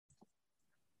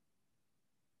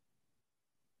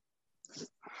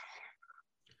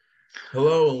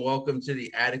Hello and welcome to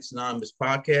the Addicts Anonymous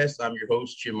podcast. I'm your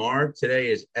host, Jamar. Today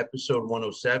is episode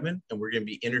 107, and we're going to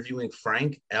be interviewing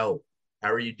Frank L. How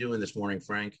are you doing this morning,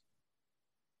 Frank?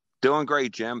 Doing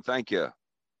great, Jim. Thank you.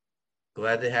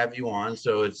 Glad to have you on.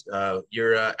 So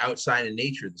you're outside in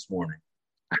nature this morning.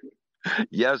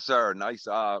 Yes, sir. Nice,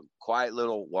 quiet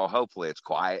little, well, hopefully it's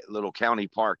quiet little county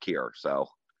park here. So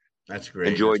That's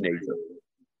great. enjoy nature.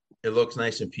 It looks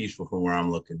nice and peaceful from where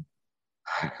I'm looking.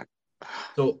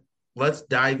 So let's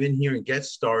dive in here and get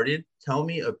started. Tell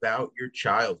me about your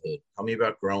childhood. Tell me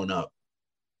about growing up.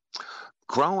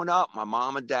 Growing up, my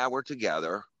mom and dad were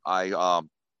together. I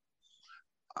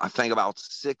think about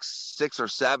six or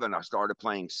seven, I started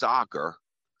playing soccer,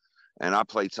 and I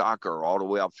played soccer all the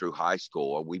way up through high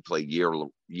school. We played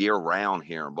year round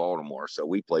here in Baltimore. So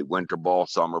we played winter ball,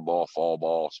 summer ball, fall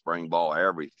ball, spring ball,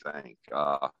 everything.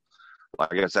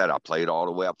 Like I said, I played all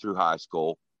the way up through high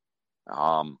school.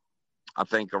 I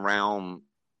think around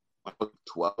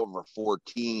 12 or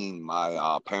 14,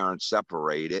 my parents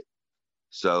separated.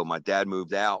 So my dad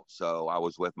moved out. So I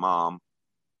was with mom,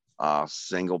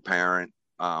 single parent,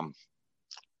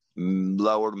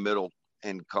 lower to middle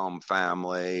income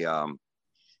family.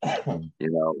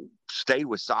 Stayed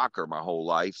with soccer my whole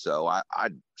life. So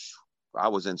I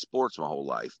was in sports my whole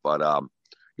life. But,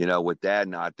 with dad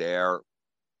not there,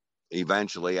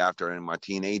 eventually after in my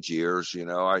teenage years,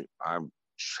 I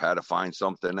had to find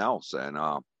something else and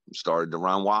started to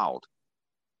run wild.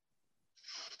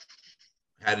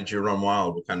 How did you run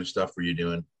wild? What kind of stuff were you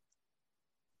doing?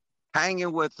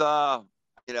 Hanging with,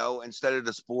 instead of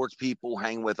the sports people,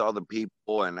 hanging with other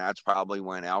people. And that's probably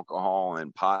when alcohol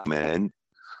and pot men,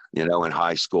 in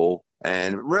high school.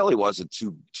 And it really wasn't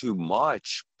too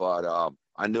much, but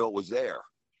I knew it was there.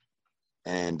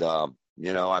 And,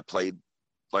 I played,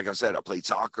 like I said, I played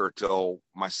soccer till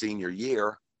my senior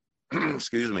year.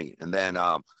 Excuse me. And then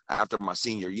after my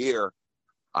senior year,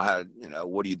 I had,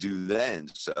 what do you do then?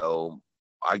 So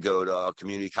I go to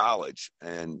community college,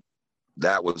 and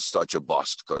that was such a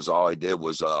bust because all I did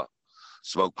was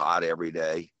smoke pot every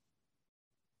day,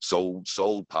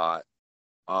 sold pot.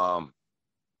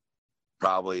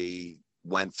 Probably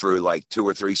went through like 2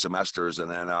 or 3 semesters, and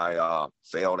then I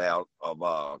failed out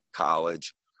of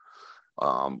college.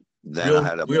 Then I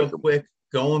had a real quick,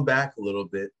 going back a little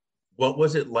bit. What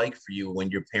was it like for you when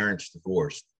your parents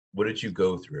divorced? What did you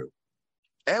go through?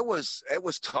 It was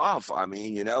tough. I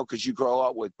mean, because you grow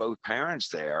up with both parents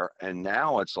there, and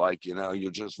now it's like,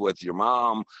 you're just with your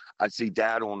mom. I'd see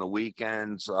dad on the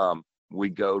weekends.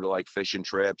 We'd go to like fishing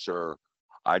trips, or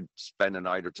I'd spend a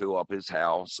night or two up his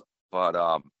house. But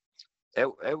it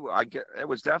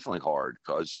was definitely hard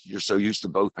because you're so used to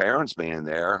both parents being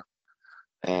there,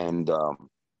 and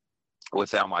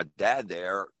without my dad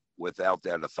there, without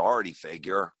that authority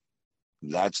figure,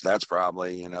 that's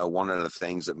probably, one of the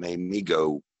things that made me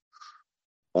go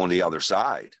on the other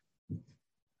side.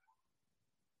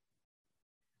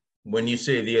 When you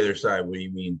say the other side, what do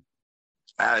you mean?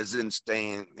 As in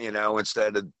staying,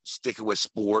 instead of sticking with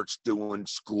sports, doing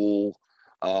school,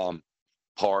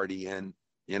 partying,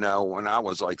 when I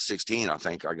was like 16, I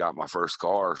think I got my first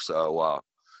car. So,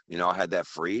 I had that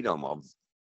freedom of,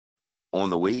 on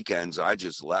the weekends, I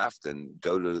just left and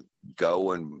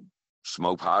go and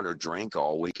smoke pot or drink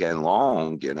all weekend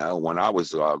long. When I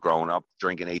was growing up,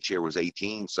 drinking age here was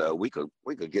 18, so we could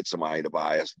get somebody to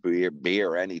buy us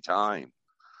beer anytime.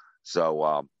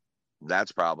 So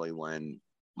that's probably when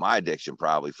my addiction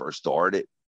probably first started,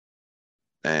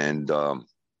 and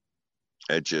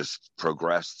it just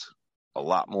progressed a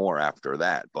lot more after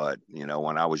that. But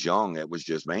when I was young, it was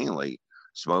just mainly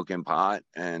smoking pot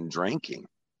and drinking.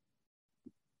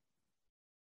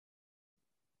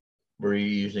 Were you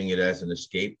using it as an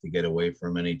escape to get away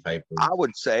from any type of... I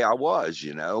would say I was,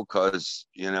 because,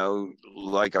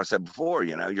 like I said before,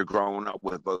 you're growing up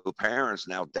with both parents.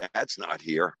 Now dad's not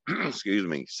here. Excuse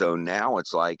me. So now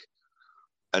it's like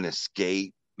an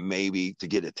escape, maybe to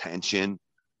get attention,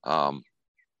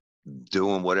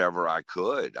 doing whatever I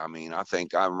could. I mean, I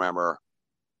remember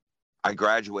I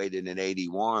graduated in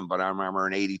 81, but I remember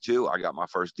in 82, I got my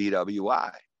first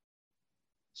DWI.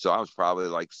 So I was probably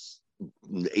like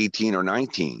 18 or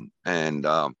 19, and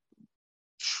I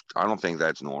don't think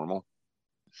that's normal.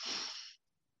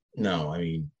 No, I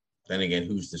mean, then again,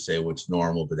 who's to say what's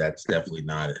normal? But that's definitely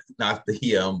not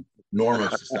the norm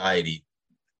of society.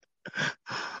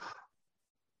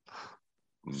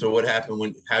 So what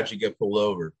happened how'd you get pulled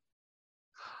over?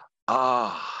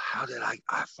 How did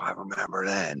if I remember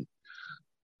then,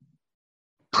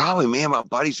 probably me and my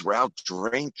buddies were out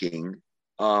drinking.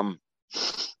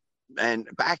 And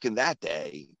back in that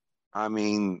day, I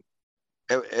mean,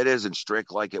 it isn't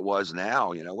strict like it was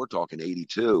now. We're talking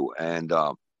 82, and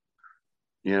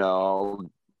you know,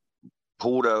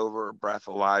 pulled over,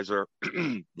 breathalyzer,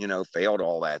 failed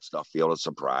all that stuff, failed of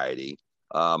sobriety.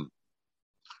 Um,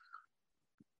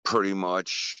 Pretty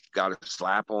much got a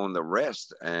slap on the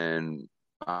wrist, and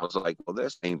I was like, well,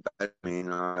 this ain't bad. I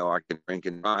mean, I know I can drink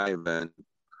and drive, and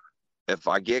if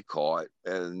I get caught,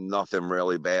 nothing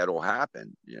really bad will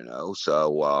happen.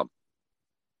 So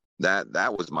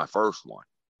that was my first one.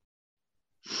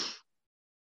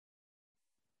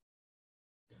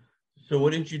 So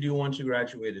what did you do once you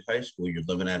graduated high school? You're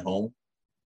living at home?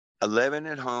 I lived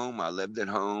at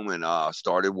home and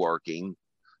started working,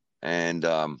 and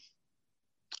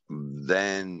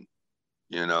then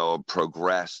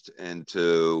progressed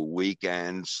into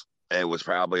weekends. It was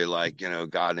probably like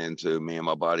got into me and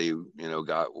my buddy.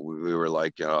 We were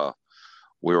like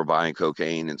we were buying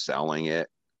cocaine and selling it,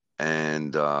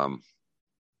 and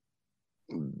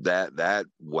that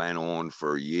went on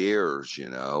for years.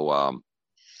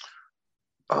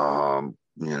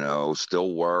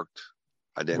 Still worked.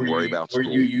 I didn't worry about school.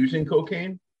 Were you using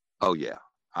cocaine? Oh yeah,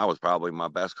 I was probably my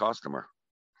best customer.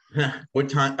 What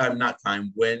time? Not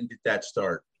time. When did that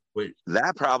start? Wait.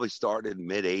 That probably started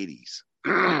mid '80s,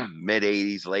 mid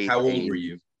 '80s, late. How old 80s. Were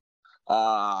you?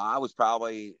 I was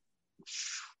probably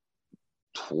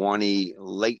 20,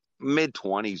 mid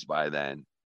 20s by then,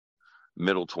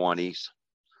 middle 20s,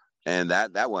 and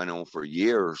that went on for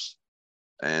years,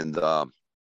 and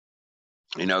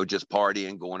just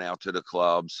partying, going out to the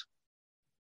clubs.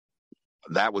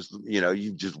 That was,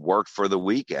 you just worked for the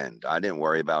weekend. I didn't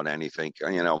worry about anything.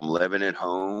 I'm living at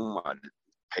home. I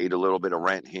paid a little bit of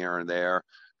rent here and there.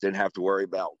 Didn't have to worry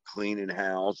about cleaning the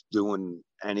house, doing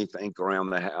anything around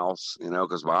the house,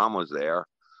 because mom was there.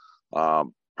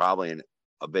 Probably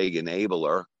a big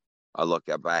enabler. I look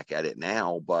back at it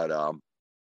now, but,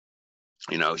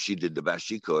 she did the best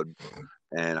she could.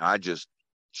 And I just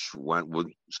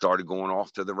started going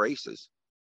off to the races.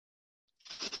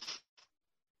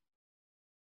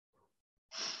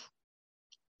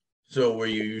 So were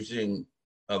you using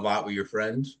a lot with your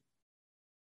friends?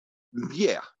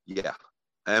 Yeah.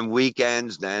 And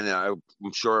weekends, then I'm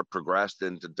sure it progressed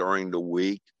into during the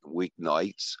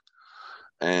weeknights.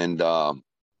 And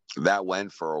that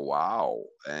went for a while.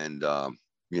 And,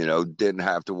 didn't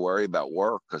have to worry about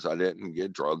work because I didn't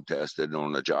get drug tested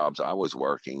on the jobs I was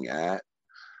working at.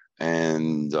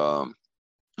 And,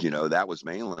 that was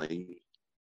mainly,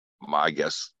 I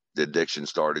guess, the addiction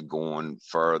started going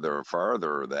further and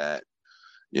further that,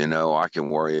 I can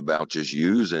worry about just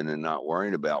using and not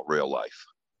worrying about real life.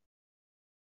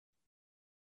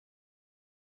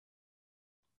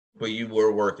 But you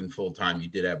were working full time. You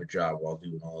did have a job while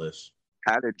doing all this.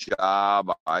 Had a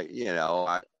job. I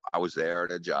was there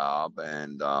at a job,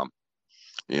 and that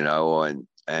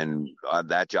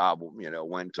job,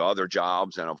 went to other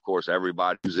jobs, and of course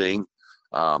everybody's using.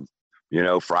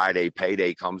 Friday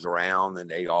payday comes around and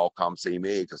they all come see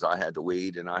me because I had the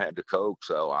weed and I had the coke.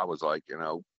 So I was like,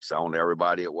 selling to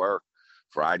everybody at work.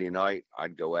 Friday night,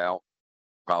 I'd go out,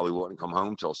 probably wouldn't come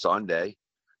home till Sunday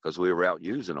because we were out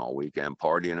using all weekend,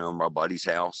 partying at my buddy's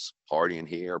house, partying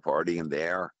here, partying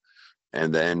there.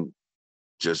 And then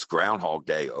just Groundhog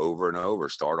Day over and over,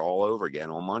 start all over again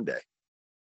on Monday.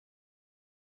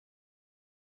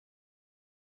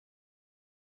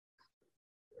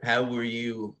 How were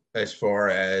you as far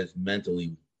as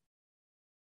mentally?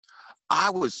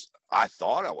 I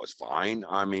thought I was fine.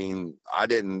 I mean, I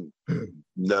didn't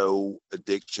know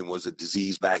addiction was a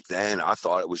disease back then. I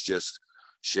thought it was just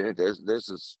shit. This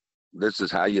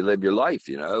is how you live your life.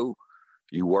 You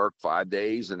work 5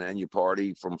 days and then you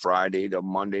party from Friday to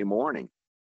Monday morning.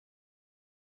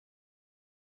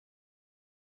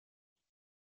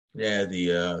 Yeah,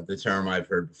 the term I've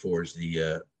heard before is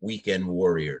the weekend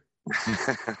warrior.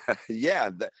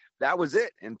 Yeah, that was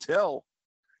it until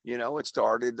it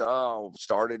started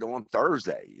on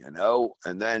Thursday,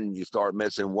 and then you start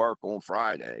missing work on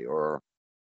Friday, or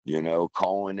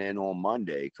calling in on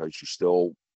Monday because you're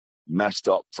still messed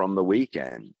up from the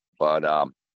weekend. But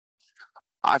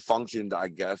I functioned, I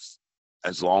guess,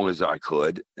 as long as I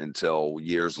could until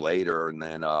years later, and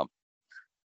then I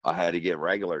had to get a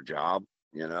regular job,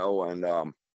 and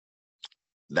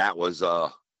that was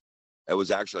it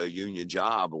was actually a union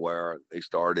job where they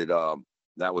started.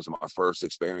 That was my first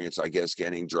experience, I guess,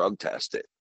 getting drug tested.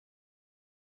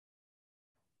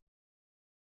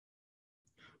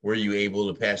 Were you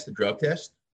able to pass the drug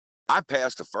test? I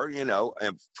passed the first, and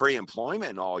pre-employment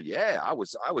and all. Yeah, I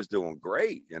was doing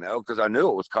great, because I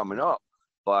knew it was coming up.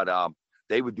 But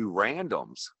they would do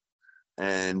randoms,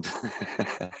 and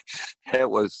it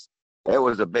was It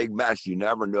was a big mess. You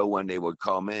never know when they would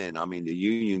come in. I mean, the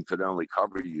union could only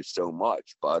cover you so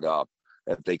much, but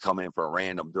if they come in for a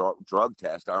random drug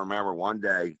test, I remember one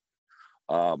day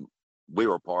um, we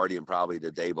were partying probably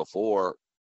the day before,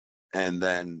 and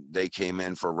then they came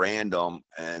in for random,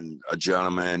 and a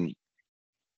gentleman,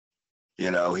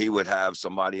 he would have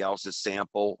somebody else's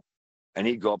sample, and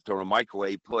he'd go up to the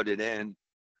microwave, put it in,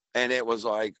 and it was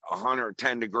like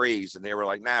 110 degrees, and they were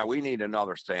like, nah, we need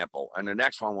another sample, and the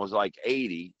next one was like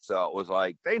 80. So it was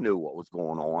like they knew what was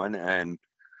going on. And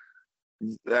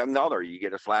another, you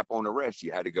get a slap on the wrist.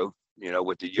 You had to go,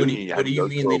 with the union, you What had do to you go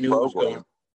mean through they a knew it was program. going?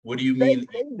 What do you they, mean?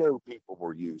 they knew people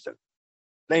were using.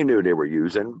 They knew they were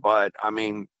using, but I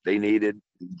mean, they needed,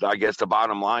 I guess, the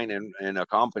bottom line in a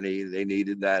company, they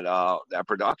needed that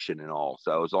production and all.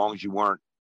 So as long as you weren't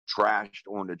trashed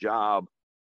on the job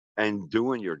and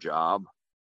doing your job,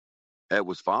 it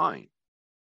was fine.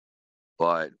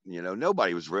 But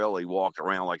nobody was really walking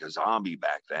around like a zombie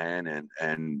back then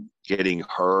and getting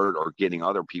hurt or getting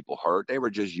other people hurt. They were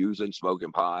just using,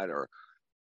 smoking pot, or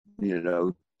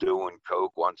doing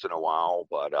coke once in a while.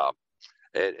 But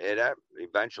it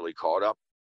eventually caught up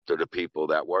to the people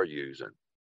that were using.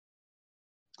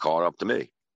 Caught up to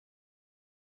me.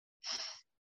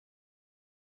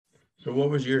 So what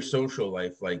was your social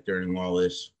life like during all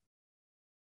this?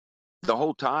 The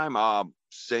whole time,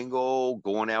 single,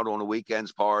 going out on the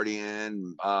weekends,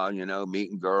 partying,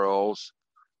 meeting girls,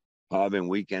 having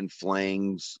weekend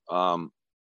flings.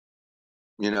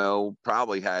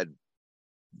 Probably had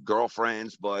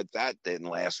girlfriends, but that didn't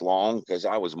last long because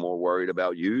I was more worried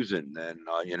about using than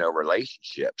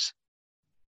relationships.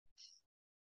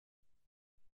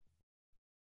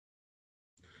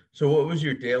 So what was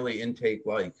your daily intake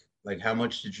like? Like how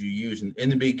much did you use in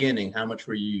the beginning? How much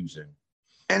were you using?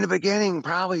 In the beginning,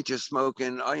 probably just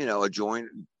smoking, a joint.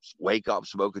 Wake up,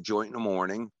 smoke a joint in the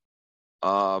morning.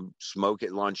 Smoke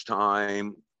at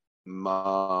lunchtime.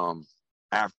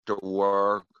 After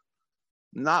work,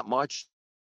 not much.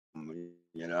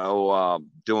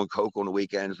 Doing coke on the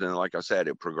weekends, and like I said,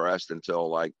 it progressed until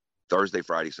like Thursday,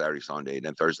 Friday, Saturday, Sunday,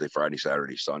 then Thursday, Friday,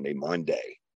 Saturday, Sunday,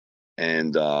 Monday,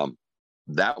 and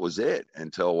that was it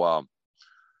until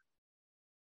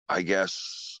I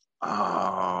guess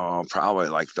probably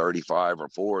like 35 or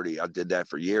 40. I did that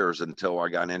for years until I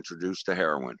got introduced to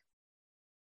heroin.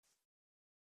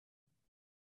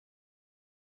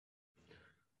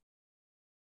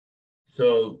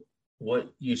 So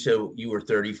what you said you were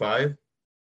 35?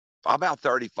 About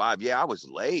 35. Yeah, I was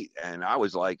late, and I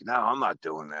was like, no, I'm not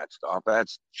doing that stuff.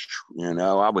 That's,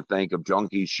 I would think of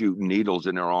junkies shooting needles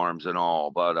in their arms and all,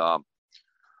 but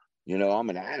I'm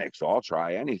an addict, so I'll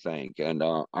try anything. And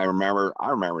I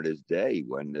remember this day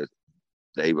when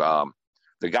the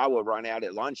guy would run out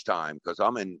at lunchtime because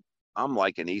I'm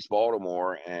like in East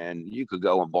Baltimore, and you could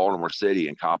go in Baltimore City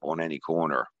and cop on any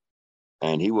corner.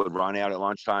 And he would run out at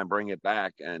lunchtime, bring it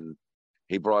back, and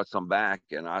he brought some back,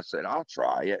 and I said, I'll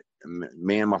try it. And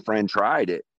me and my friend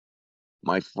tried it.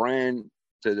 My friend,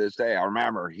 to this day, I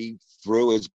remember he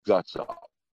threw his guts up.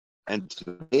 And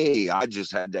to me, I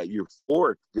just had that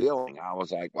euphoric feeling. I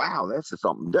was like, wow, this is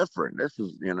something different. This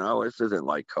isn't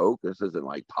like Coke. This isn't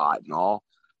like pot and all.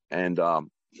 And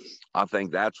I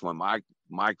think that's when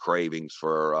my cravings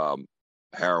for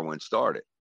heroin started.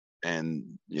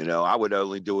 And, I would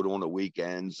only do it on the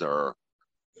weekends or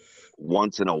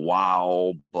once in a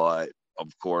while. But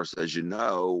of course, as you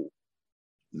know,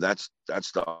 that's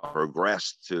stuff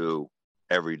progressed to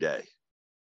every day.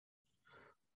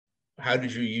 How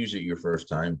did you use it your first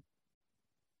time?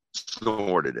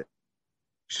 Snorted it.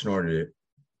 Snorted it.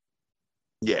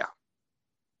 Yeah.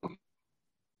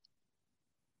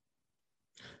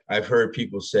 I've heard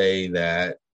people say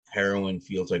that heroin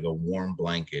feels like a warm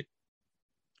blanket.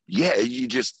 Yeah, you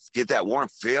just get that warm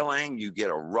feeling. You get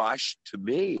a rush. To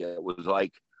me, it was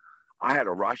like I had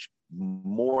a rush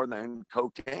more than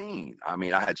cocaine. I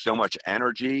mean, I had so much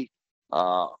energy.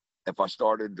 If I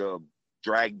started to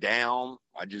drag down,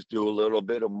 I just do a little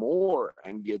bit of more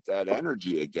and get that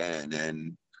energy again.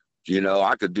 And,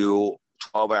 I could do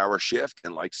 12-hour shift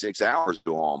in like 6 hours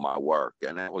doing all my work.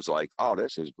 And it was like, oh,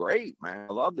 this is great, man.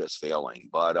 I love this feeling.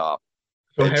 But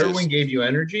So it heroin just, gave you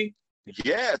energy?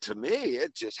 yeah, to me,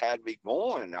 it just had me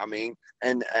going. I mean,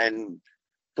 and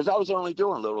because I was only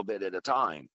doing a little bit at a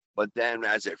time. But then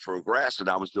as it progressed and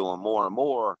I was doing more and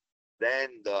more, then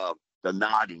the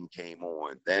nodding came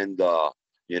on. Then the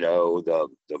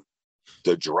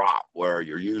drop where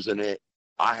you're using it.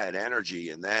 I had energy,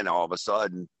 and then all of a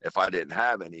sudden, if I didn't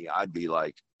have any, I'd be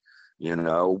like, you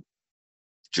know,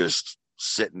 just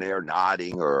sitting there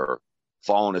nodding or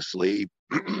falling asleep.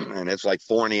 And it's like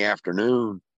 4 in the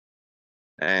afternoon,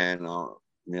 And,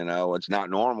 it's not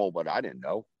normal, but I didn't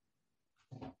know.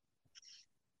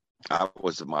 I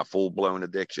was my full blown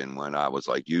addiction when I was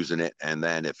like using it. And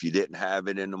then if you didn't have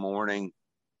it in the morning,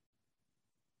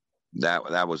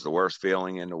 that was the worst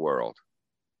feeling in the world.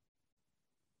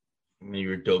 I mean,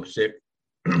 you're dope sick.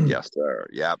 Yes, sir.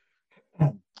 Yep.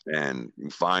 And you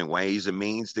find ways and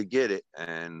means to get it.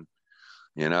 And,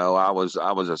 I was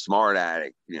a smart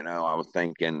addict, I was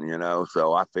thinking,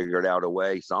 so I figured out a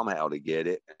way somehow to get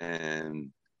it.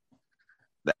 And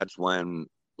that's when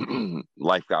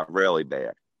life got really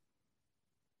bad.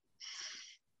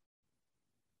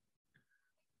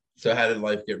 So how did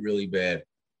life get really bad?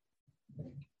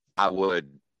 I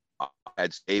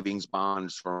had savings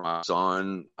bonds for my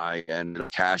son. I ended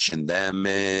up cashing them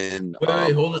in.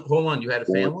 Wait, hold on. You had a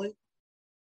family?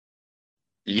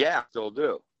 Yeah, still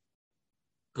do.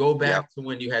 Go back to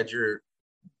when you had your,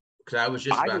 because I was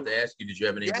just about to ask you, did you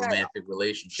have any romantic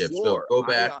relationships? Sure. So go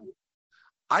back.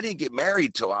 I didn't get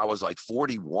married till I was like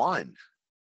 41.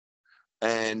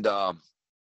 And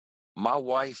my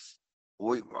wife,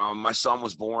 my son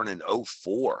was born in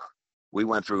 2004. We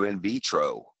went through in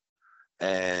vitro.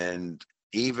 And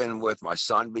even with my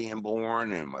son being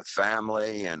born and with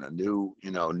family and a new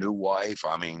wife,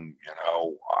 I mean,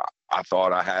 I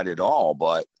thought I had it all,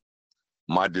 but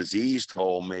my disease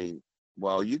told me,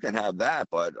 well, you can have that,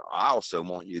 but I also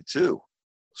want you too.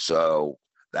 So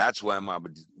that's when my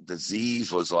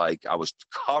disease was like, I was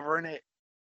covering it,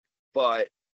 but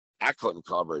I couldn't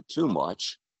cover it too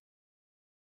much.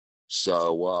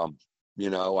 So,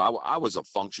 I was a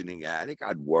functioning addict.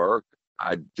 I'd work,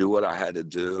 I'd do what I had to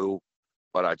do,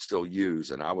 but I'd still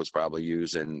use. And I was probably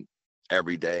using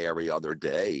every day, every other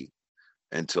day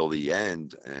until the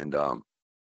end. And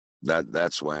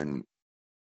that's when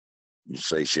you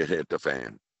say shit hit the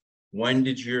fan. When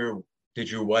did your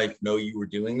wife know you were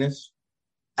doing this?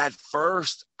 At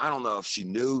first, I don't know if she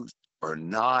knew or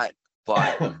not,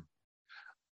 but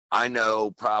I know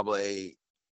probably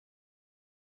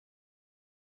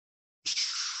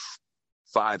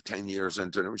 5-10 years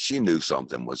into it, she knew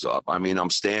something was up. I mean, I'm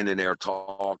standing there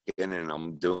talking and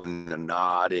I'm doing the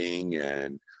nodding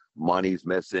and money's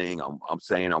missing. I'm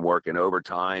saying I'm working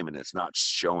overtime and it's not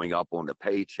showing up on the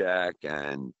paycheck.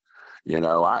 And,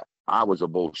 I was a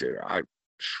bullshitter.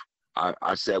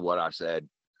 I said what I said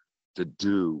to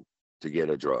do to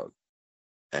get a drug.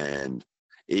 And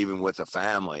even with the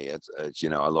family, it's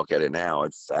I look at it now,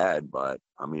 it's sad, but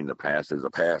I mean, the past is the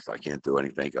past. I can't do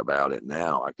anything about it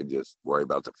now. I can just worry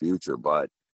about the future, but,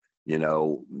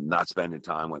 not spending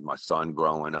time with my son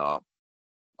growing up,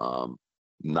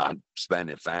 not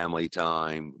spending family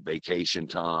time, vacation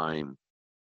time.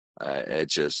 It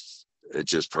just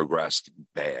progressed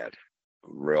bad,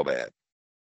 real bad.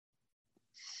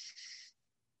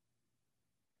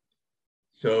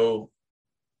 So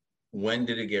when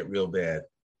did it get real bad?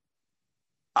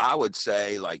 I would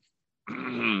say like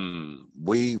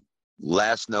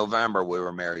last November we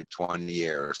were married 20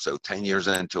 years. So 10 years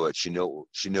into it, she knew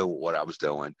what I was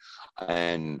doing.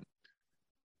 And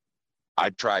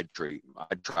I tried treatment.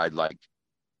 I tried like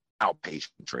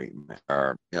outpatient treatment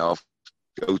or,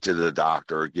 go to the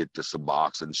doctor, get the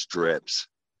Suboxone strips,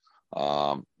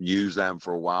 use them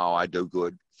for a while. I do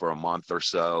good for a month or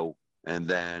so. And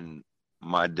then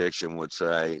my addiction would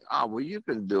say, oh, well, you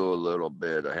can do a little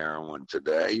bit of heroin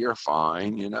today. You're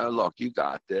fine. Look, you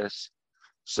got this.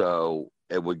 So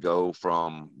it would go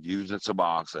from using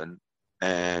Suboxone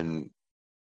and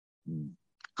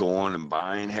going and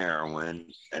buying heroin.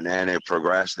 And then it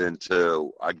progressed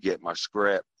into I'd get my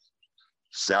script,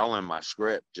 selling my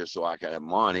script just so I could have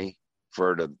money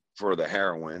for the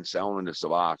heroin, selling the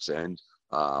Suboxone,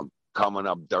 coming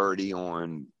up dirty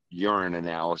on urine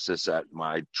analysis at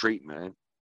my treatment.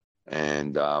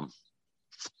 And, I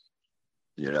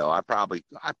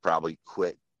probably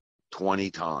quit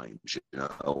 20 times,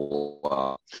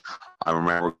 I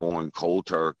remember going cold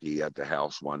turkey at the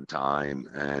house one time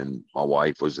and my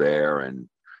wife was there and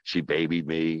she babied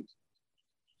me,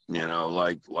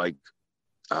 like,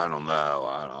 I don't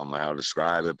know how to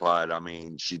describe it, but I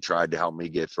mean, she tried to help me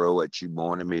get through it. She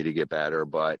wanted me to get better,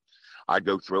 but I'd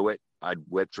go through it. I'd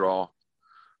withdraw.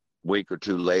 Week or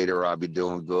two later, I'd be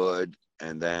doing good.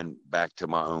 And then back to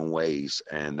my own ways.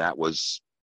 And that was,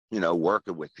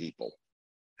 working with people.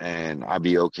 And I'd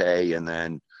be okay. And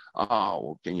then,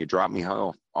 oh, can you drop me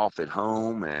off at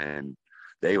home? And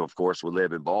they, of course, would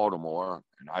live in Baltimore.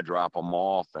 And I drop them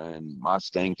off. And my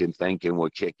stinking thinking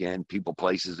would kick in, people,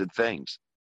 places, and things.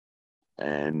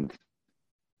 And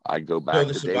I'd go back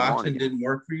to day one. So the Suboxone didn't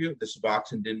work for you? The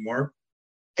Suboxone didn't work?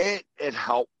 It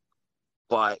helped.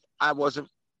 But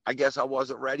I guess I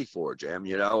wasn't ready for it, Jim.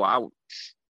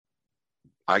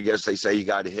 I guess they say you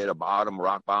got to hit a bottom,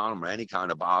 rock bottom, or any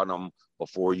kind of bottom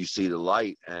before you see the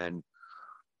light. And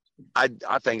I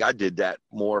think I did that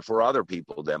more for other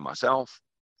people than myself,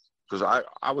 because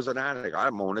I was an addict. I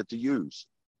wanted to use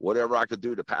whatever I could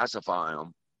do to pacify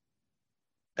them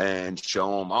and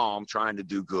show them, oh, I'm trying to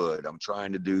do good. I'm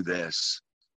trying to do this,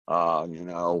 you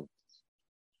know,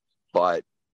 but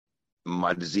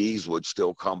my disease would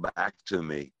still come back to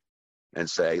me and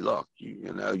say, look,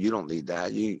 you know, you don't need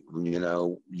that. You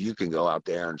know, you can go out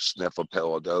there and sniff a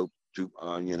pill of dope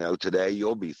you know, today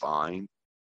you'll be fine.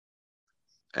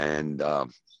 And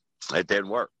it didn't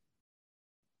work.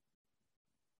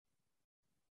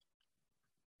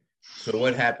 So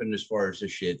what happened as far as the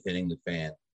shit hitting the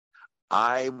fan?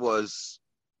 I was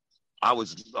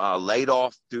laid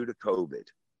off due to COVID.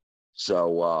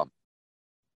 So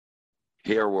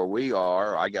here where we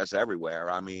are, I guess everywhere,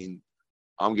 I mean,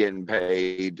 I'm getting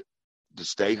paid to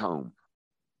stay home.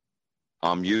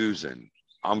 I'm getting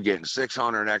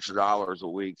 $600 extra a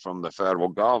week from the federal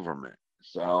government.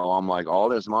 So I'm like, all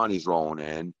this money's rolling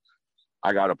in.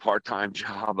 I got a part-time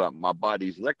job at my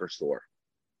buddy's liquor store.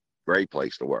 Great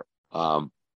place to work.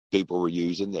 People were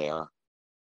using there.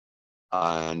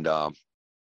 And I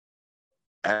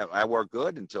worked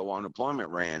good until unemployment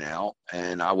ran out,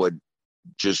 and I would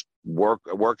just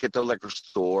work at the liquor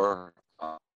store.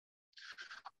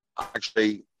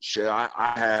 Actually,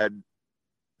 I had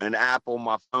an app on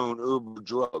my phone, Uber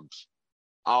Drugs.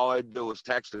 All I'd do was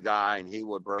text the guy, and he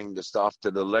would bring the stuff to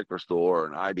the liquor store,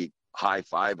 and I'd be high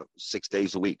five 6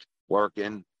 days a week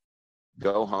working,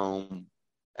 go home.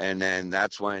 And then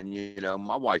that's when, you know,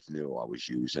 my wife knew I was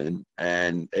using,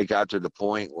 and it got to the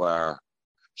point where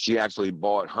she actually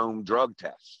bought home drug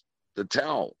tests to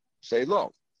say,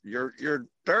 look, you're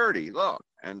dirty, look.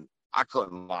 And I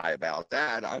couldn't lie about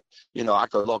that. I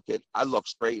look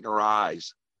straight in her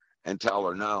eyes and tell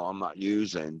her, no, I'm not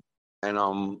using. And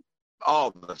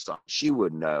all the stuff she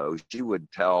would know. She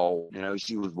would tell, you know,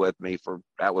 she was with me for,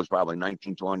 that was probably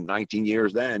 19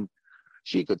 years then.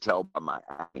 She could tell by my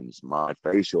actions, my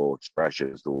facial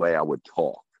expressions, the way I would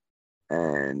talk.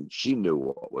 And she knew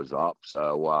what was up.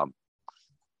 So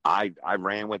I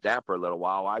ran with that for a little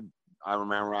while. I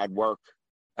remember I'd work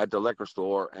at the liquor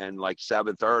store, and like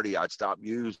 7:30, I'd stop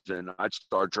using. I'd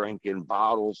start drinking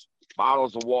bottles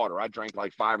of water. I drank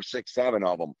like 5, 6, 7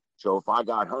 of them. So if I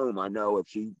got home, I know if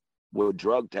she would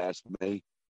drug test me,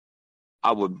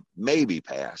 I would maybe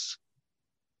pass.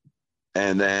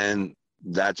 And then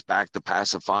that's back to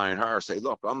pacifying her. Say,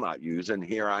 look, I'm not using.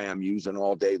 Here I am using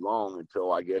all day long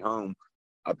until I get home.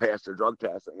 I pass the drug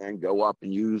test and then go up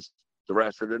and use the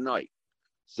rest of the night.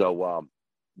 So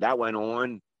that went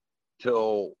on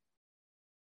till,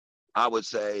 I would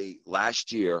say,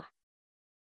 last year.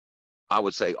 I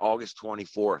would say August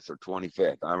 24th or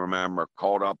 25th. I remember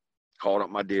called up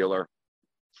my dealer,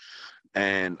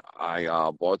 and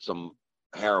I bought some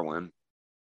heroin.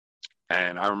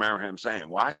 And I remember him saying,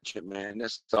 watch it, man,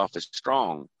 this stuff is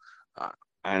strong.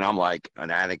 And I'm like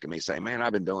an addict, and me saying, man,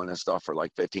 I've been doing this stuff for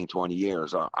like 15, 20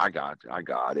 years. I got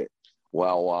it.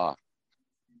 Well,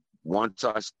 once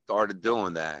I started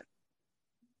doing that,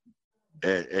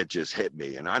 it just hit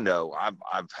me. And I know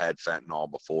I've had fentanyl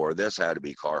before. This had to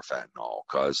be carfentanil,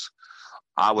 because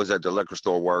I was at the liquor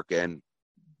store working.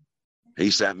 He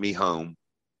sent me home,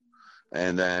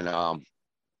 and then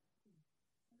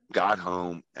got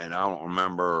home, and I don't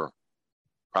remember,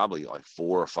 probably like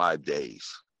 4 or 5 days.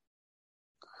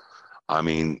 I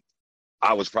mean,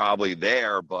 I was probably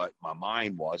there, but my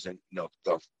mind wasn't. You know,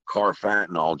 the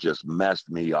carfentanil just messed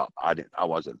me up. I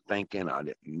wasn't thinking. I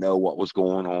didn't know what was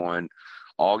going on.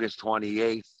 August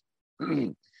 28th,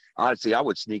 I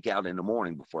would sneak out in the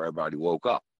morning before everybody woke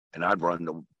up, and I'd run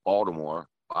to Baltimore,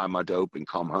 buy my dope, and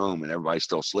come home, and everybody's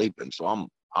still sleeping. So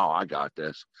I got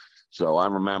this. So I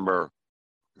remember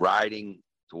riding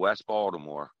to West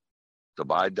Baltimore to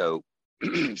buy dope,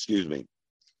 excuse me,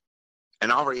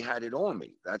 and I already had it on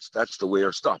me. That's the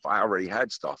weird stuff. I already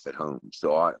had stuff at home.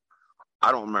 So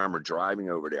I don't remember driving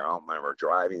over there. I don't remember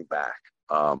driving back.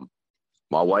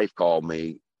 My wife called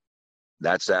me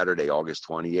that Saturday, August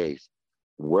 28th.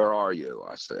 Where are you?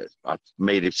 I said, I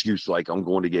made an excuse like I'm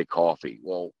going to get coffee.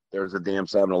 Well, there's a damn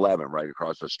 7-Eleven right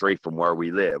across the street from where we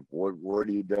live. What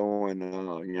are you doing?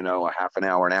 You know, a half an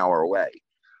hour away.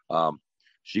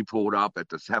 She pulled up at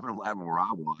the 7-Eleven where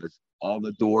I was. All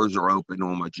the doors are open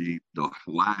on my Jeep. The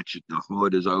latch, the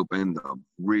hood is open, the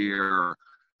rear.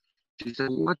 She said,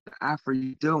 what the F are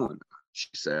you doing? She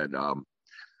said, I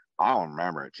don't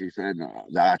remember it. She said,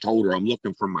 that I told her I'm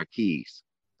looking for my keys.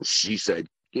 She said,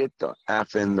 get the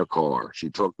F in the car. She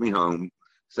took me home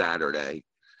Saturday,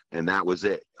 and that was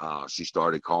it. She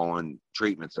started calling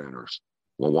treatment centers.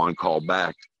 Well, one called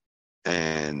back,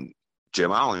 and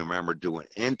Jim, I only remember doing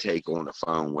intake on the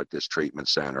phone with this treatment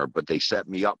center, but they set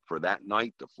me up for that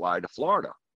night to fly to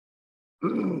Florida.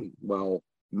 Well,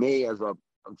 me as a,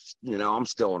 I'm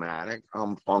still an addict.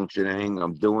 I'm functioning.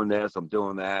 I'm doing this. I'm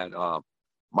doing that.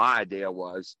 My idea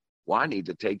was, well, I need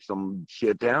to take some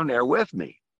shit down there with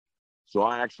me. So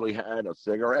I actually had a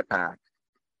cigarette pack.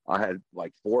 I had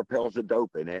like 4 pills of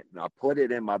dope in it, and I put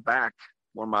it in my back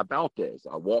where my belt is.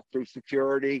 I walked through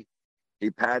security. He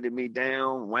patted me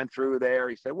down, went through there.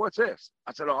 He said, "What's this?"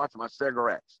 I said, "Oh, it's my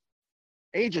cigarettes."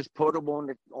 He just put them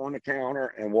on the counter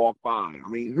and walked by. I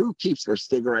mean, who keeps their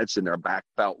cigarettes in their back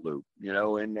belt loop,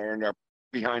 in their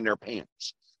behind their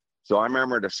pants? So I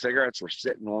remember the cigarettes were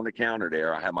sitting on the counter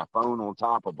there. I had my phone on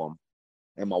top of them,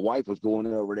 and my wife was going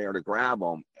over there to grab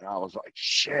them. And I was like,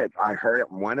 shit, I heard it,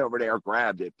 went over there,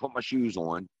 grabbed it, put my shoes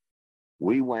on.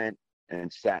 We went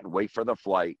and sat and wait for the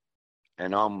flight.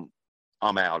 And I'm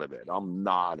out of it. I'm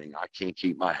nodding. I can't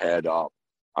keep my head up.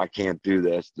 I can't do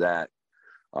this, that.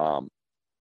 And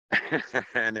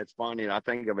it's funny, and I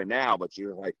think of it now, but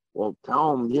you're like, well,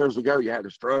 tell them years ago you had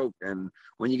a stroke, and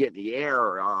when you get in the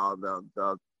air,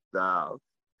 the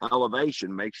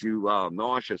elevation makes you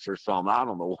nauseous or something. I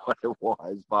don't know what it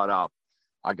was, but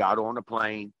I got on the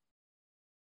plane,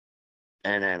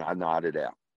 and then I nodded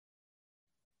out.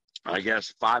 I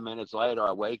guess 5 minutes later,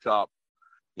 I wake up.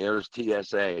 Here's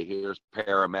TSA. Here's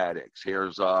paramedics.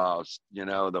 Here's the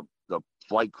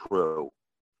flight crew.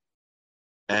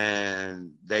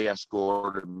 And they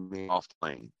escorted me off the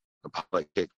plane. The pilot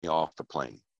kicked me off the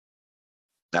plane.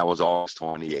 That was August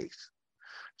 28th.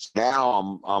 So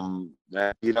now I'm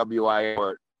at BWI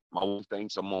Airport. My wife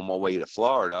thinks I'm on my way to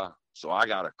Florida. So I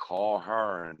got to call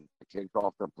her, and I kicked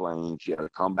off the plane. She had to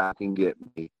come back and get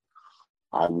me.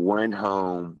 I went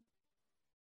home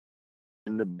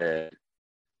in the bed.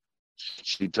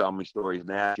 She told me stories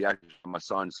now. She actually had my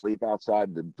son sleep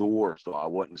outside the door so I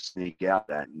wouldn't sneak out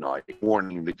that night.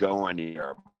 Morning to go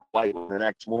anywhere. Like the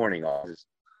next morning, I was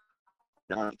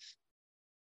nice.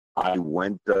 I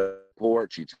went to the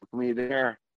port. She took me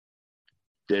there.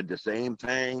 Did the same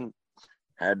thing.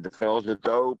 Had the pills of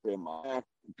dope in my back.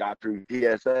 Got through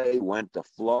TSA. Went to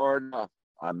Florida.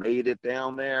 I made it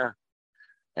down there.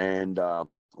 And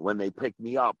when they picked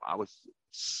me up, I was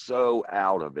so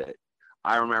out of it.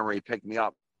 I remember he picked me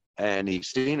up, and he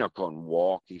seen I couldn't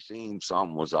walk. He seen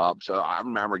something was up. So I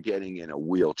remember getting in a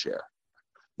wheelchair.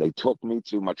 They took me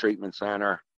to my treatment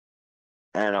center.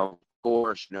 And of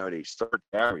course, they searched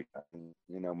everything,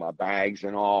 my bags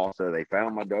and all. So they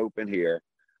found my dope in here.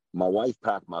 My wife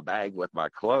packed my bag with my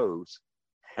clothes,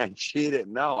 and she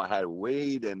didn't know I had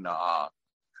weed and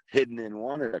hidden in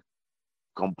one of the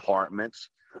compartments.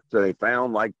 So they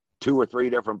found like 2 or 3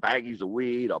 different baggies of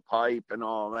weed, a pipe, and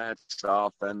all that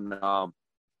stuff. And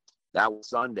that was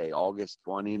Sunday, August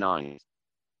 29th.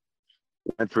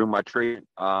 Went through my treatment.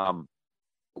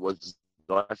 Was,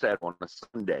 like I said, on a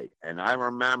Sunday. And I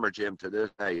remember, Jim, to this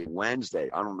day,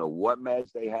 Wednesday, I don't know what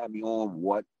meds they had me on,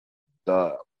 what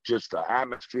just the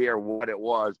atmosphere, what it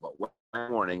was. But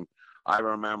one morning, I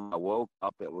remember I woke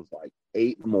up, it was like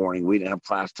 8 in the morning. We didn't have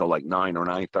class till like 9 or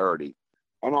 9:30.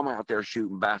 And I'm out there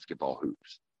shooting basketball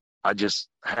hoops. I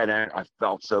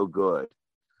felt so good.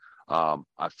 I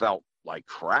felt like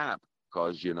crap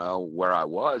because, where I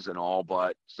was and all,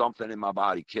 but something in my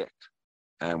body kicked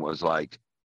and was like,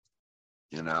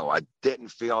 I didn't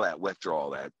feel that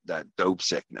withdrawal, that dope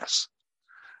sickness.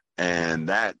 And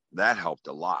that helped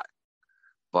a lot.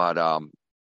 But I'm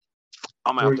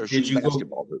out there shooting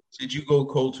basketball hoops. Did you go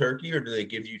cold turkey, or did they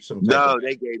give you some type No, of...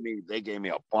 they gave me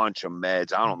a bunch of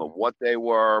meds. I don't know what they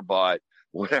were, but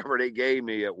whatever they gave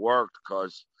me, it worked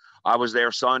because I was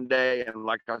there Sunday. And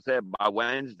like I said, by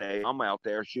Wednesday, I'm out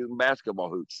there shooting basketball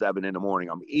hoops 7 in the morning.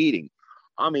 I'm eating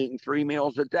 3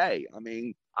 meals a day. I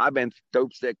mean, I've been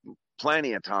dope sick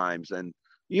plenty of times, and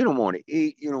you don't want to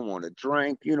eat. You don't want to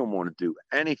drink. You don't want to do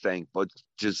anything but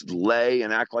just lay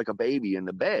and act like a baby in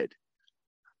the bed.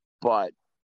 But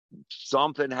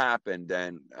something happened,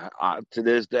 and to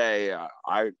this day,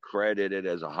 I credit it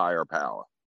as a higher power.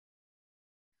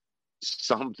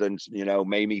 Something,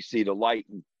 made me see the light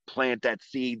and plant that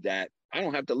seed that I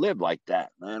don't have to live like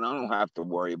that, man. I don't have to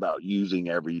worry about using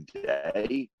every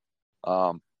day.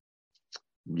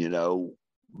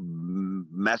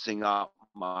 Messing up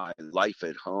my life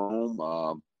at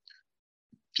home.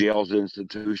 Jails,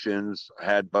 institutions,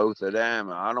 had both of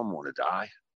them. I don't want to die.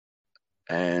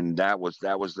 And that was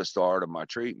the start of my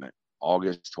treatment,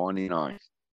 August 29th.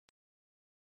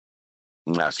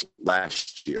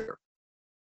 Last year.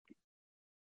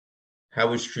 How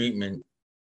was treatment?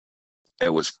 It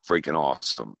was freaking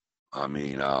awesome. I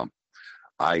mean,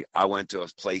 I went to a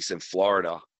place in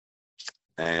Florida,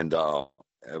 and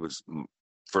it was,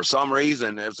 for some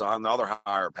reason, it's another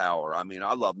higher power. I mean,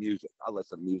 I love music. I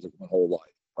listen to music my whole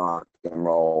life, rock and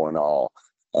roll and all.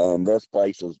 And this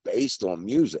place was based on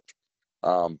music.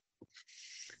 Um,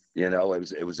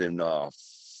 it was in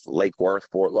Lake Worth,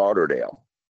 Fort Lauderdale.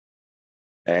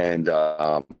 And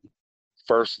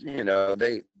first,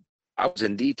 I was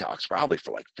in detox probably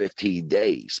for like 15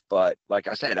 days. But like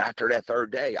I said, after that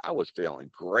third day, I was feeling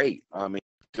great. I mean,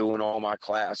 doing all my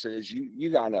classes,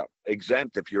 you got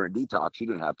exempt if you're in detox. You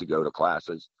didn't have to go to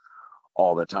classes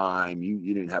all the time.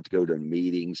 You didn't have to go to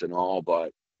meetings and all,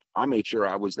 but I made sure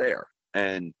I was there.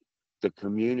 And the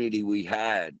community we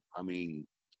had, I mean,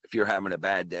 if you're having a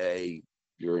bad day,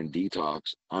 you're in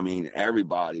detox, I mean,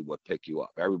 everybody would pick you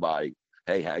up. Everybody,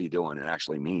 hey, how you doing? And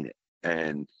actually mean it.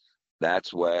 And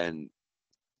that's when,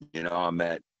 I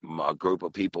met a group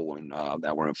of people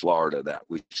that were in Florida that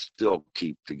we still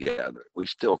keep together. We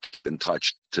still keep in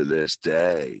touch to this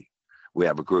day. We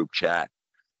have a group chat.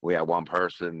 We have one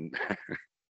person,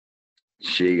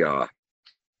 she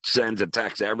sends a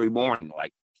text every morning,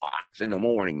 like 5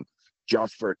 a.m,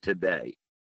 just for today.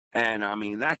 And I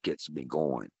mean, that gets me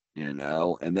going, and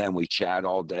then we chat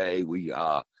all day. We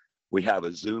have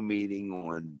a Zoom meeting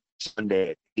on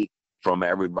Sunday at 8 from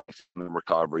everybody from the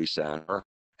recovery center.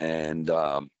 And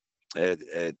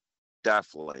it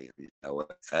definitely,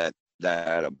 that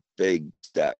a big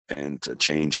step into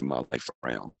changing my life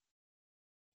around.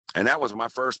 And that was my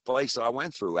first place that I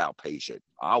went through outpatient.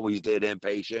 I always did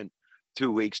inpatient,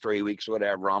 2 weeks, 3 weeks,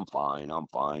 whatever. I'm fine,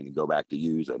 and go back to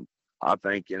using. I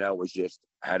think, it was just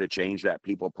had to change that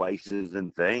people, places,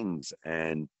 and things.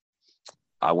 And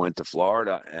I went to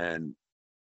Florida, and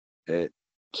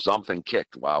something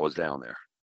kicked while I was down there.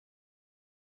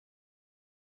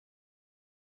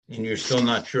 And you're still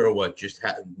not sure what just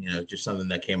happened, just something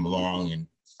that came along and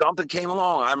something came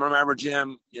along. I remember,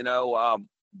 Jim,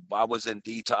 I was in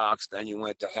detox, then you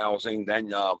went to housing, then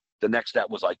the next step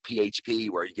was like PHP,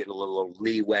 where you get a little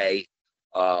leeway.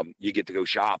 You get to go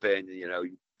shopping,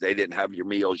 they didn't have your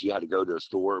meals. You had to go to the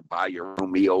store, buy your own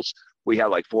meals. We had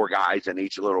like 4 guys in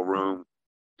each little room.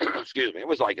 Excuse me. It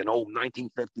was like an old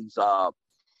 1950s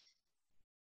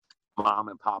mom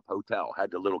and pop hotel.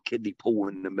 Had the little kiddie pool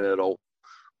in the middle.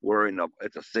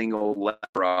 It's a single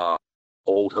level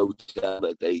old hotel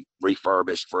that they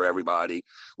refurbished for everybody.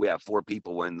 We have 4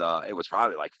 people it was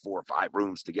probably like 4 or 5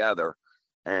 rooms together,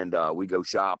 and we go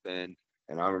shopping.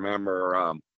 And I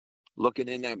remember looking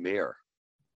in that mirror,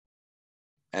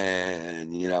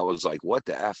 and I was like, what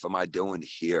the F am I doing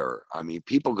here? I mean,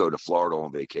 people go to Florida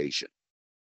on vacation.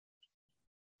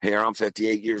 Here I'm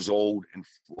 58 years old in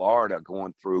Florida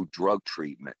going through drug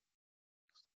treatment.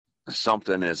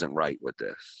 Something isn't right with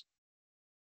this.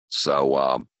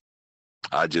 So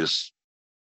I just,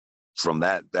 from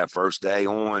that first day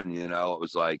on, it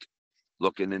was like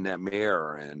looking in that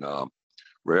mirror and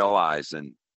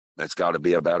realizing there's got to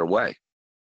be a better way.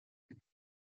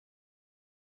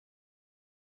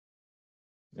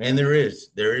 And there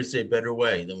is a better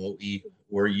way than what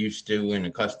we're used to and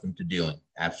accustomed to dealing.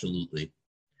 Absolutely.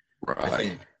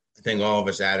 Right. I think all of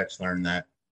us addicts learn that.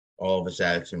 All of us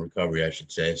addicts in recovery, I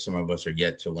should say. Some of us are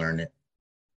yet to learn it.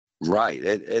 Right.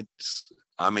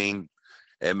 I mean,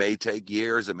 it may take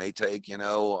years. It may take,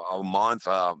 a month,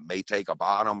 may take a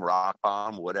rock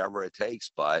bottom, whatever it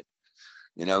takes. But,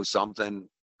 something,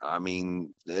 I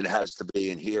mean, it has to be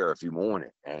in here if you want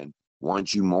it. And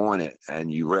once you want it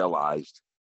and you realized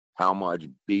how much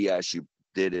BS you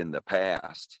did in the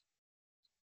past,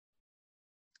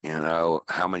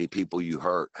 how many people you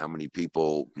hurt, how many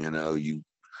people, you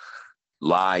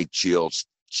lied,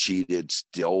 cheated,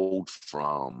 stole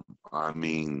from. I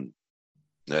mean,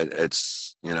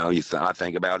 it's, I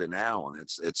think about it now, and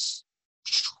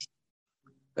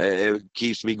it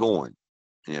keeps me going,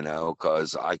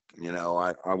 because I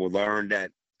would learn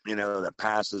that, the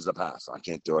past is the past. I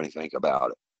can't do anything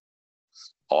about it.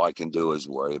 All I can do is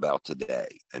worry about today,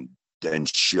 and then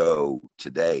show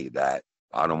today that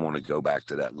I don't want to go back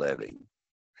to that living.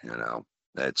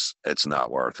 It's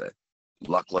not worth it.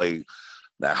 Luckily,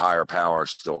 that higher power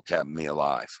still kept me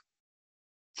alive.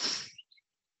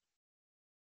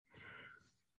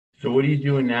 So what are you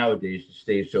doing nowadays to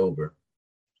stay sober?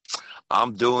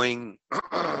 I'm doing,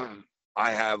 I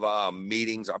have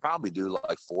meetings. I probably do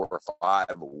like 4 or 5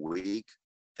 a week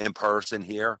in person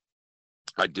here.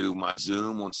 I do my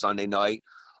Zoom on Sunday night.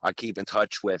 I keep in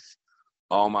touch with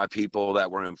all my people that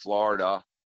were in Florida.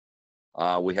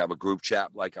 We have a group chat,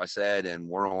 like I said, and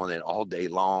we're on it all day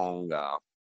long.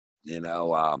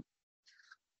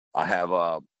 I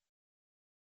have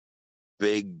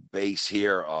big base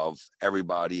here of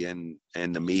everybody in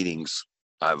the meetings.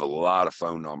 I have a lot of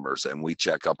phone numbers, and we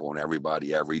check up on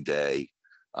everybody every day.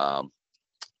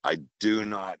 I do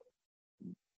not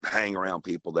hang around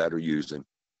people that are using.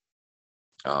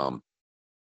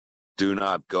 Do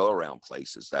not go around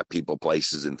places, that people,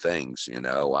 places, and things.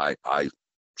 I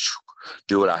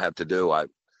do what I have to do. I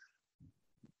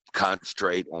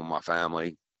concentrate on my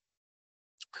family,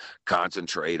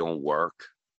 concentrate on work.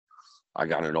 I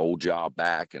got an old job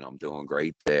back, and I'm doing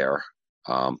great there.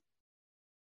 Go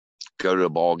to the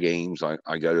ball games. I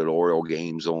go to the Oriole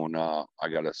games on. I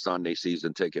got a Sunday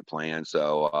season ticket plan,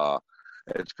 so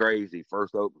it's crazy.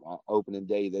 First opening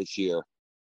day this year,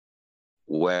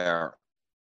 where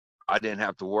I didn't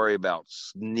have to worry about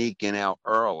sneaking out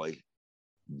early,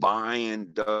 buying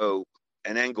dope,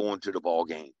 and then going to the ball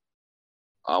game.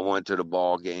 I went to the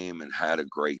ball game and had a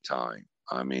great time.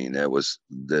 I mean, it was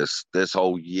this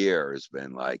whole year has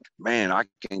been like, man, I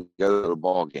can go to the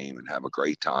ball game and have a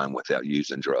great time without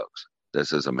using drugs.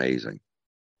 This is amazing.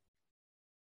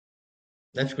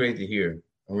 That's great to hear.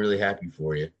 I'm really happy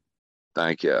for you.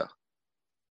 Thank you.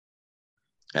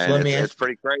 So And let me ask. it's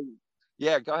pretty crazy.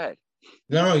 Yeah, go ahead.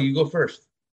 No, you go first.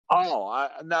 Oh,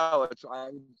 no, it's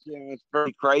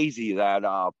pretty crazy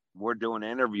that we're doing an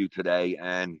interview today,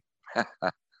 and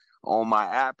on my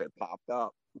app it popped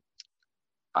up.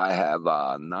 I have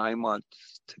 9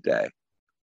 months today.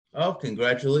 Oh,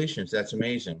 congratulations. That's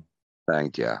amazing.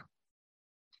 Thank you.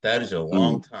 That is a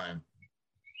long time.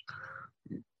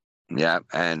 Yeah,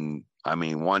 and I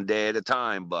mean, one day at a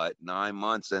time, but 9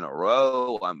 months in a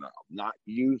row, I'm not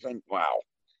using. Wow,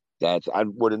 I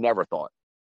would have never thought.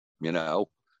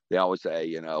 They always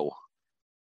say,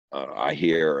 I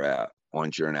hear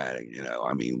once you're an addict,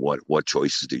 I mean, what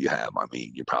choices do you have? I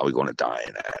mean, you're probably going to die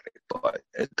an addict, but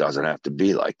it doesn't have to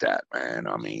be like that, man.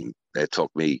 I mean, it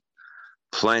took me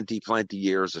plenty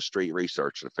years of street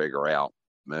research to figure out,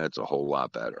 man, it's a whole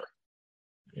lot better.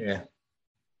 Yeah.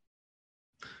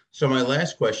 So my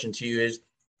last question to you is,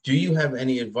 do you have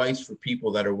any advice for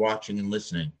people that are watching and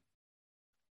listening?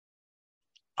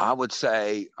 I would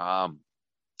say,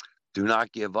 do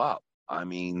not give up. I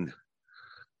mean,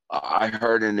 I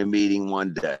heard in a meeting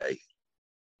one day,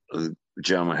 a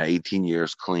gentleman had 18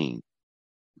 years clean.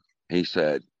 He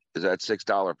said, is that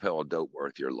 $6 pill of dope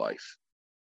worth your life?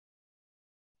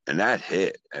 And that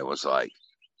hit. It was like,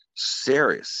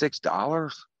 serious,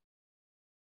 $6?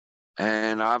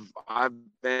 And I've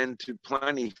been to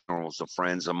plenty funerals of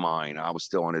friends of mine. I was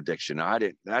still in addiction.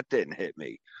 That didn't hit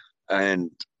me.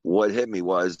 And what hit me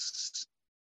was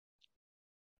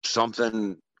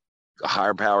something, a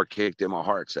higher power kicked in my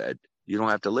heart, said, you don't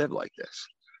have to live like this.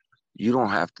 You don't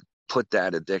have to put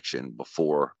that addiction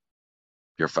before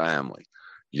your family,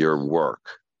 your work,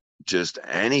 just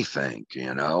anything,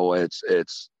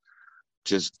 it's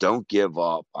just don't give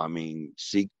up. I mean,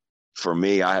 for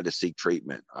me, I had to seek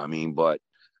treatment. I mean, but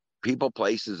people,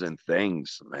 places, and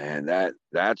things, man, that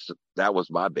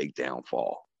was my big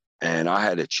downfall. And I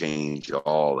had to change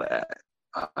all that.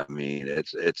 I mean,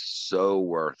 it's so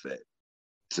worth it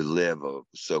to live a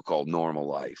so-called normal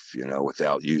life,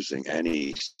 without using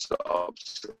any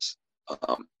substance.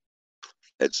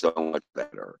 It's so much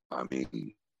better. I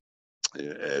mean,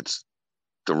 it's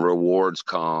the rewards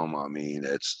come. I mean,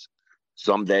 it's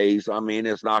some days, I mean,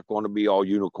 it's not going to be all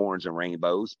unicorns and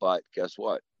rainbows, but guess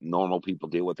what? Normal people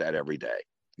deal with that every day.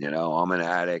 I'm an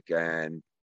addict, and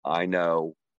I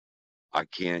know I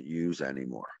can't use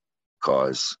anymore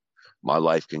because my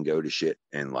life can go to shit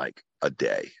in like a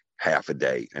day, half a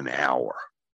day, an hour.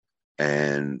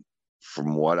 And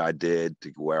from what I did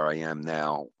to where I am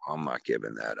now, I'm not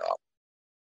giving that up.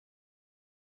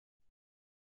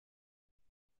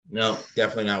 No,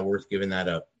 definitely not worth giving that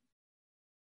up.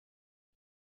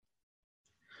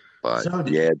 But don't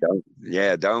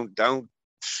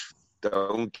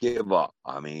give up.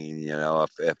 I mean,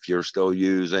 if you're still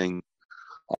using,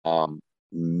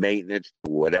 maintenance,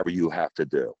 whatever you have to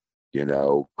do,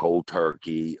 cold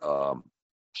turkey,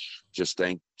 just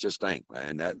think,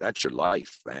 man, that's your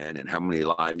life, man, and how many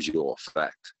lives you'll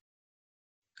affect.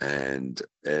 And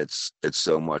it's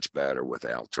so much better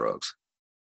without drugs.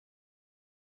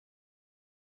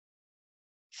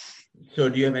 So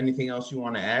do you have anything else you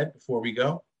want to add before we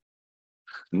go?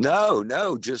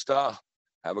 No, just have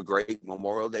a great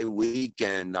Memorial Day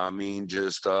weekend. I mean,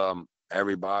 just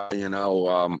everybody,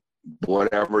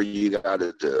 whatever you got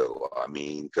to do. I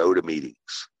mean, go to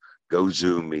meetings, go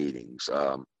Zoom meetings.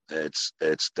 It's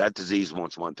that disease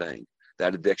wants one thing,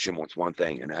 that addiction wants one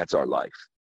thing, and that's our life.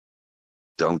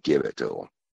 Don't give it to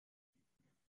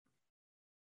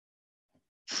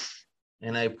them.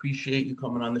 And I appreciate you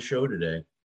coming on the show today.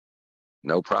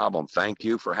 No problem. Thank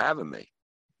you for having me.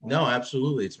 No,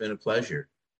 absolutely. It's been a pleasure.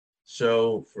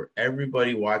 So for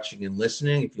everybody watching and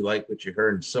listening, if you like what you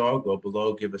heard and saw, go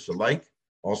below, give us a like.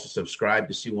 Also subscribe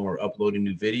to see when we're uploading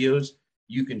new videos.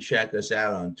 You can check us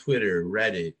out on Twitter,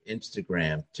 Reddit,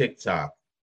 Instagram, TikTok,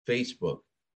 Facebook.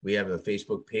 We have a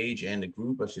Facebook page and a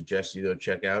group. I suggest you go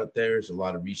check out there. There's a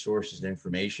lot of resources and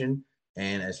information.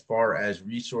 And as far as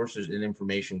resources and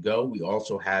information go, we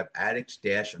also have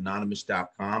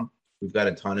addicts-anonymous.com. We've got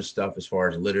a ton of stuff as far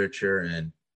as literature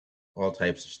and all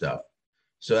types of stuff.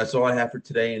 So that's all I have for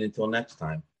today. And until next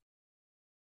time.